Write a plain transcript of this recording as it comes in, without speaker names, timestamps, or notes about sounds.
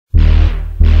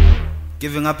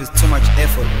Giving up is too much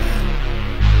effort,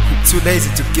 man. I'm too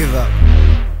lazy to give up.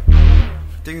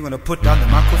 Think you're gonna put down the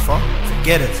microphone?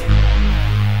 Forget it.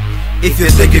 If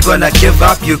you think you're gonna give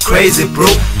up, you crazy, bro.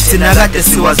 Sinagate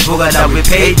siwasivuka now we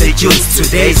paid the dues.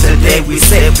 Today's the day we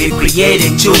say we're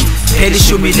creating tunes. Peli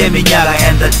shumile minyaka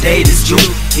and the date is June.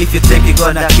 If you think you're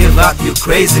gonna give up, you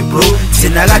crazy, bro.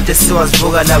 Sinagate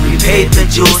siwasivuka now we paid the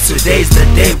dues. Today's the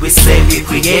day we say we're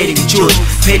creating tunes.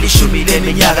 Peli shumile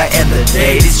minyaka and the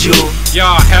date is June. Yo,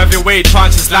 heavyweight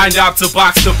punches lined up to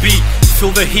box the beat.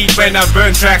 Feel the heat when I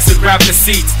burn tracks and grab the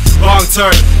seats. Wrong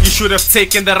turn, you should have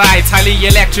taken the right. Highly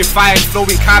electrified,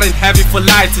 flowing current, heavy for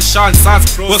light. To Sean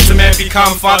sons, was the man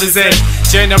become father's end.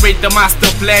 Generate the master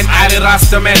plan, add a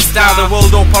raster man style. The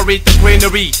world operate the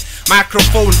greenery.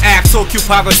 Microphone acts,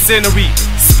 occupy the scenery.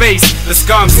 Space, the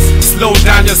scums. Slow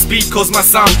down your speed cause my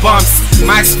sound bumps.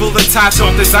 Mics feel the touch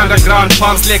of this underground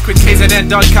pumps.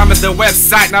 LiquidKZN.com is the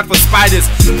website, not for spiders.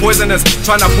 Poisonous,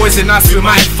 trying to poison us, we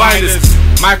might find us.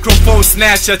 Microphone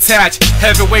snatch, attach.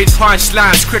 Heavyweight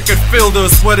punchlines, cricket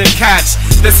fielders wouldn't catch.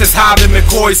 This is how the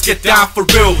McCoys get down for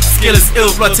real. Skill is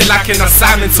ill, blooded like an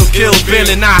assignment to kill. Bill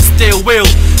and I still will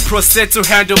proceed to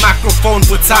handle microphone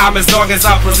for time as long as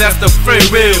I possess the free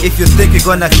will. If you think you're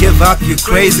gonna give up, you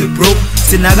crazy, bro.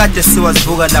 Sinagate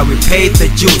siwasivuka now we paid the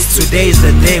dues. Today's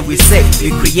the day we say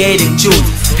we're creating tunes.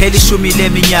 Peli shumile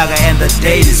minyaka and the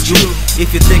date is June.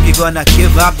 If you think you're gonna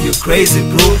give up, you crazy,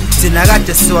 bro.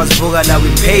 Sinagate siwasivuka now we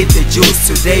paid the dues.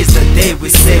 Today's the day we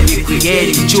say we're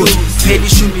creating tunes. Peli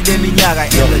shumile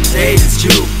minyaka and the date is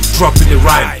June. Dropping the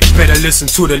rhyme, better listen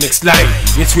to the next line.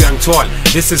 It's young tall,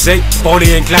 this is a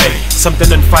body incline. Something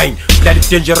unfine, bloody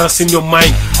dangerous in your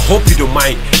mind. I hope you don't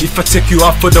mind if I take you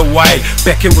out for the while.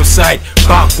 Back and go side,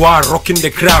 backward, rocking the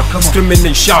crowd. Screaming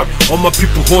and shout, all my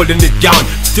people holding it down.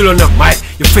 Still on the mic,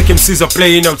 your fake MCs are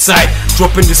playing outside.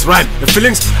 Dropping this rhyme, the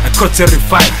feelings I got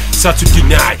terrified. Start to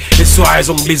deny, it's why I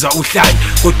don't blaze out shine.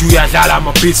 Go do ya lala,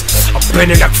 my beats, I'm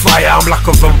burning like fire. I'm like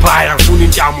a vampire, I'm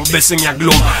fooling down, I'm messing your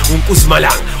gloom.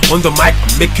 Malang. On the mic,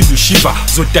 I'm making you shiver.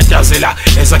 So Zela,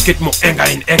 as I get more anger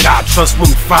in anger, I transform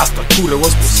faster. Ture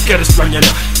was scariest Ranyana,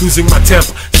 losing my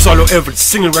temper. Solo every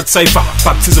singing red cipher.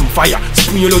 Baptism fire,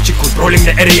 spoon logic controlling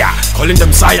the area. Calling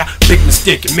them sire, big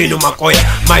mistake, me no makoya.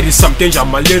 Might is some danger,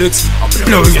 my lyrics are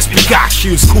blowing your speaker.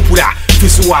 She was kupura.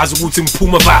 This was wooting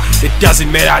Pumava. It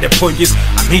doesn't matter, the point is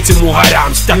I'm hitting more harder.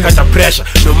 I'm stuck under pressure.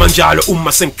 No manjalo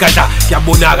senkata.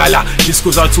 Yabonagala, this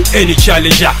goes out to any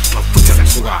challenger. My foot is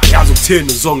sugar. Yazo ten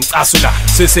zong asula.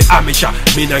 Sese amisha.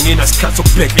 Minangina skato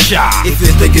pekisha. If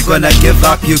you think you're gonna give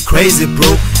up, you crazy,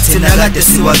 bro. Sinagate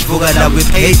siwasivuka now we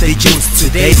paid the dues.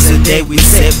 Today's the day we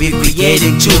say we're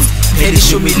creating tunes. Peli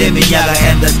shumile minyaka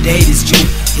and the date is June.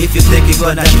 If you think you're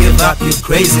gonna give up, you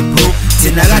crazy, bro.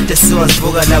 Sinagate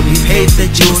siwasivuka now we paid the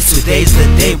dues. Today's the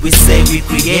day we say we're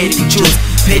creating tunes.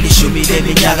 Peli shumile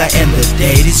minyaka and the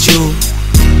date is June.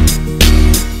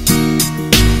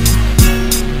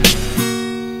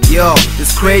 Yo,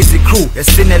 this crazy crew has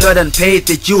seen a lot and paid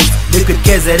the dues.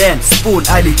 LiquidKZN, Spoon,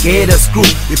 Alligator, Screw.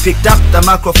 We picked up the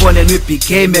microphone and we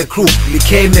became a crew.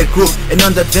 Became a group, and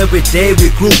on that very day we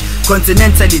grew.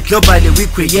 Continentally, globally, we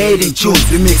creating tunes.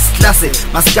 We mix classic,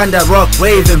 Maskanda, rock,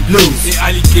 wave and blues. The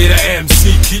Alligator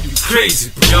MC kid, we crazy,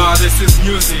 bro. Yo, this is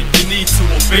music, you need to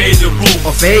obey the rules.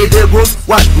 Obey the rules?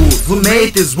 What rules? Who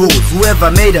made these rules?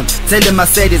 Whoever made them, tell them I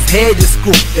said his head is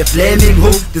cool. They're blaming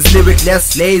who? This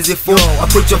lyricless lazy fool.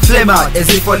 I put your flame out as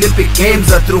if Olympic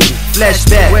games are through.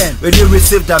 Flashback, when we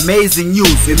received amazing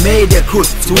news. We made a cruise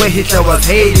to where Hitler was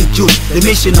hating Jews. The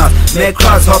missioners made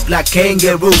crowds hop like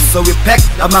kangaroos. So we packed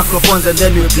our microphones and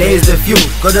then we blazed a few.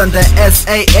 Got on the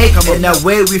SAA and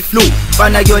away we flew.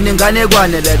 Fana yoningane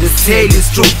guane that this tale is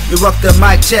true. We rocked the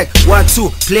mic check, 1, 2,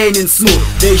 plain and smooth.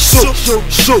 They shook.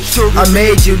 I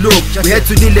made you look. We had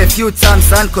to deal a few times,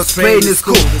 son, cause praying is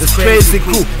cool. This crazy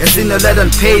crew has seen a lot and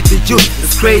paid the dues.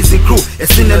 This crazy crew has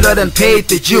seen a lot and paid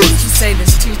the dues. You say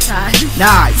this 2 times.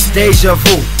 Nah, it's deja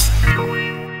vu.